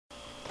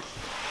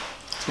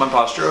Is my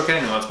posture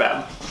okay? No, it's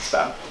bad. It's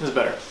bad. This is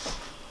better.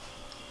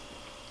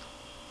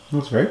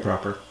 That's very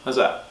proper. How's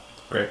that?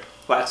 Great.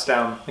 Flats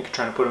down, like you're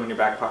trying to put them in your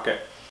back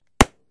pocket.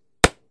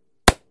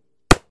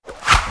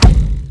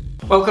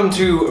 Welcome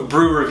to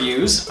Brew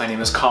Reviews. My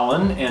name is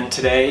Colin, and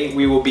today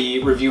we will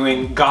be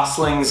reviewing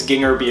Gosling's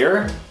Ginger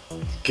beer.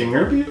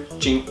 Ginger beer?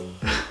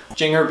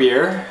 Ginger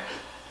beer.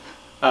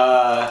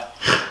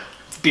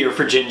 Beer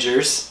for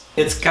gingers.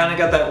 It's kind of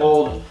got that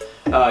old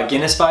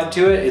Guinness vibe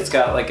to it. It's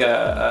got like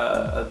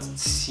a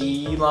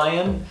sea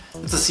lion.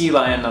 It's a sea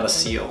lion, not a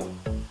seal.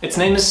 Its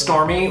name is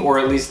Stormy, or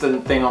at least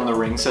the thing on the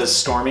ring says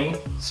Stormy.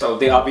 So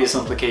the obvious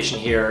implication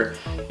here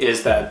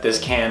is that this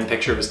can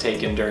picture was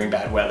taken during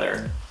bad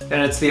weather.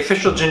 And it's the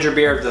official ginger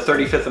beer of the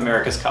 35th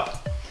America's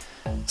Cup.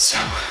 So...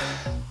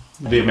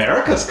 The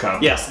America's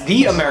Cup? Yes,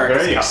 the America's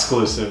Cup. Very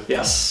exclusive.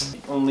 Yes,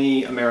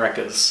 only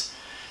Americas.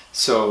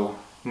 So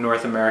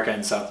North America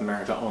and South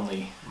America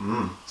only.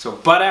 So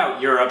butt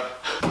out, Europe.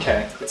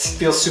 Okay, it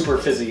feels super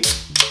fizzy.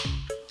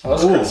 That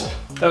was crisp.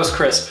 That was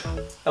crisp.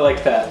 I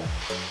like that.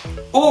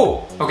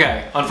 Oh,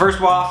 okay. On first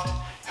waft,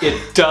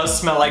 it does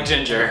smell like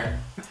ginger.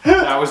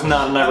 That was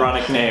not an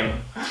ironic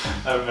name.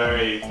 I'm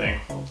very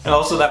thankful. And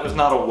also, that was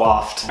not a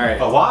waft. All right.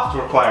 A waft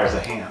requires a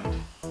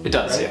hand. It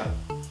does, right? yeah.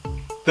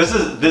 This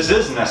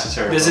is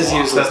necessary. This is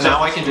useless. That's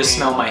now I can just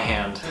smell my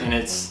hand, and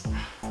it's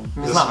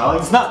Does it smell like?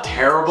 It's not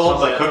terrible.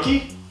 Smells like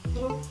cookie?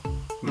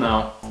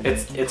 No,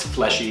 it's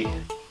fleshy.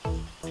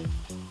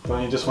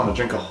 Don't you just want to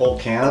drink a whole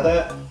can of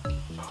that?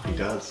 Oh, he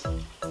does.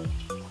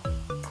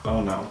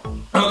 Oh no.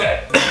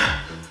 Okay.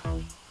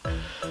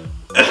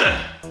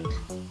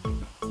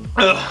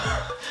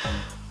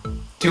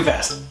 Too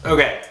fast.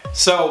 Okay,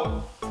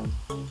 so...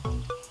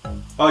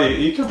 Oh,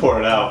 you can pour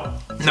it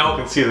out. No.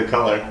 You can see the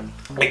color.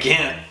 I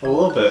can't. A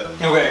little bit.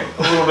 Okay,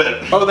 a little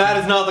bit. Oh, that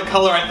is not the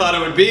color I thought it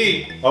would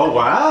be. Oh,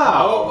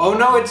 wow. Oh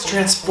no, it's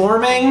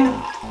transforming.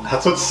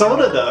 That's what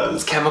soda It's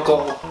does.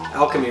 chemical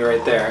alchemy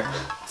right there.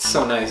 It's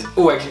so nice.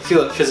 Oh, I can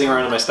feel it fizzing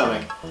around in my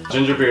stomach.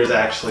 Ginger beer is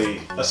actually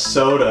a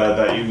soda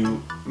that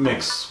you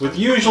mix with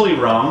usually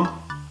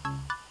rum,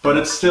 but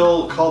it's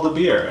still called a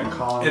beer, and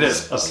Colin It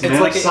is. a It's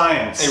man like of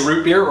science. a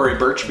root beer or a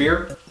birch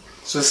beer.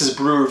 So this is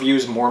Brew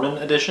Review's Mormon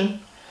edition.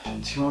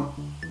 Do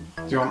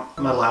you want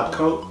my lab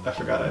coat? I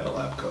forgot I had a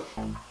lab coat.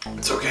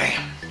 It's okay.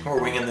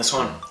 We're winging this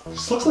one.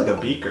 This looks like a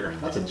beaker.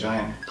 That's a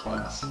giant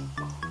glass.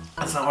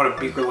 That's not what a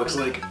beaker looks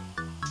like.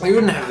 We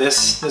wouldn't have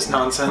this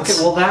nonsense.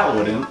 Okay, well that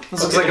wouldn't.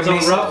 This looks like a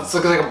mason. This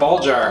looks like a ball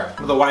jar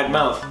with a wide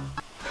mouth.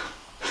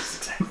 That's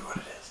exactly what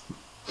it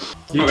is.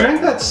 You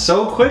drank that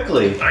so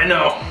quickly. I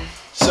know.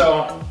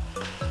 So,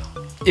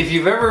 if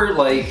you've ever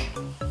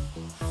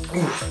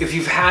if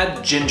you've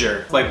had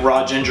ginger, like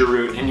raw ginger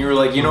root, and you were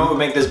like, you know what would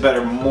make this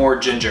better? More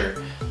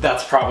ginger.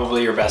 That's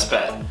probably your best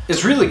bet.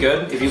 It's really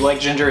good. If you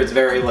like ginger, it's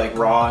very like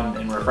raw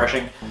and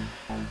refreshing.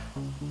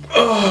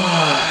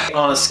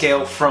 On a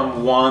scale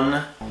from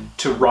 1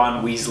 to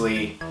Ron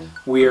Weasley,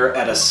 we're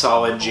at a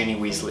solid Ginny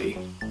Weasley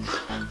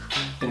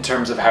in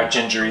terms of how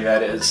gingery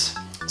that is.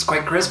 It's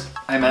quite crisp.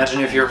 I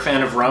imagine if you're a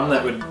fan of rum,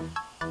 that would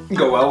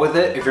go well with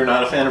it. If you're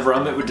not a fan of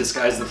rum, it would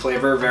disguise the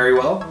flavor very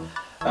well.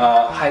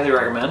 Highly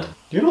recommend.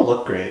 You don't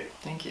look great.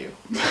 Thank you.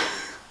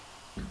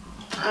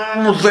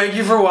 Well, thank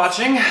you for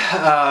watching. Do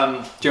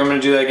you want me to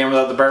do that again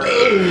without the burp?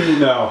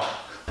 No.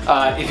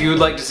 If you would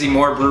like to see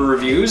more brew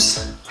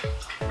reviews,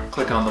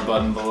 click on the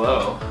button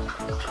below.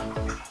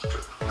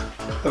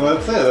 And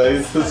that's it. I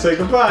used to say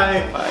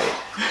goodbye. Bye.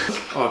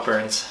 Oh, it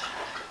burns.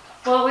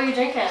 What were you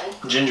drinking?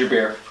 Ginger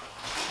beer.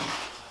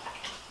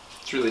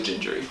 It's really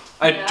gingery.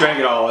 I drank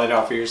it all. I'd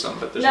offer you some,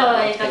 but there's No,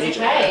 not much that's page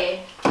in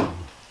okay.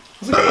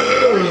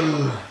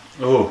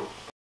 Oh.